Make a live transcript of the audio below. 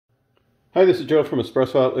Hi, this is Joe from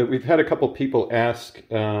Espresso Outlet. We've had a couple people ask,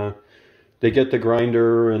 they get the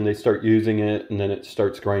grinder and they start using it and then it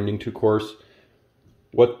starts grinding too coarse.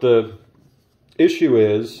 What the issue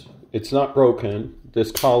is, it's not broken. This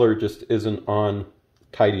collar just isn't on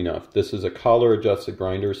tight enough. This is a collar adjusted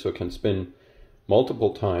grinder, so it can spin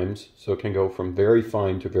multiple times, so it can go from very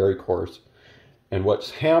fine to very coarse. And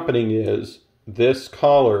what's happening is this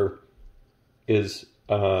collar is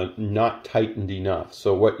not tightened enough.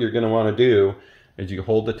 So what you're going to want to do is you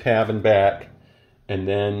hold the tab and back, and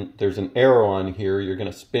then there's an arrow on here. You're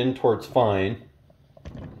going to spin towards fine,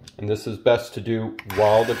 and this is best to do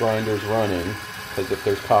while the grinder is running, because if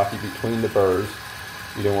there's coffee between the burrs,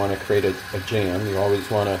 you don't want to create a jam. You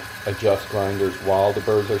always want to adjust grinders while the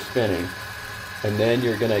burrs are spinning. And then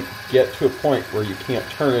you're going to get to a point where you can't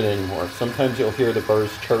turn it anymore. Sometimes you'll hear the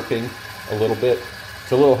burrs chirping a little bit.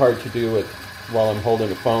 It's a little hard to do it while I'm holding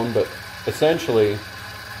a phone, but essentially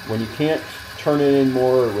when you can't turn it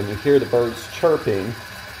anymore, or when you hear the birds chirping,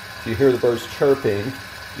 if you hear the birds chirping,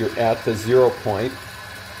 you're at the 0 point,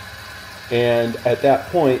 and at that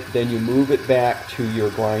point then you move it back to your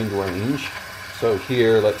grind range. So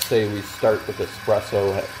here, let's say we start with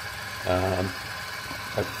espresso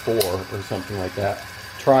at 4 or something like that.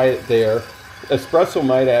 Try it there. Espresso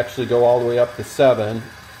might actually go all the way up to 7.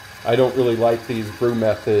 I don't really like these brew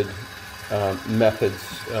methods,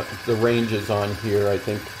 the ranges on here. I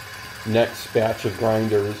think next batch of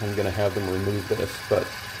grinders I'm going to have them remove this, but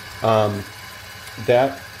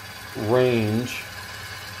that range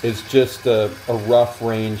is just a rough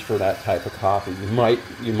range for that type of coffee.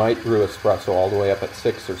 You might brew espresso all the way up at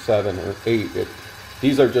 6 or 7 or 8.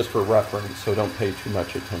 These are just for reference, so don't pay too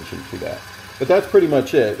much attention to that. But that's pretty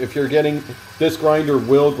much it. If you're getting, this grinder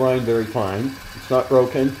will grind very fine. It's not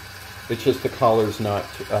broken. It's just the collar's not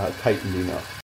tightened enough.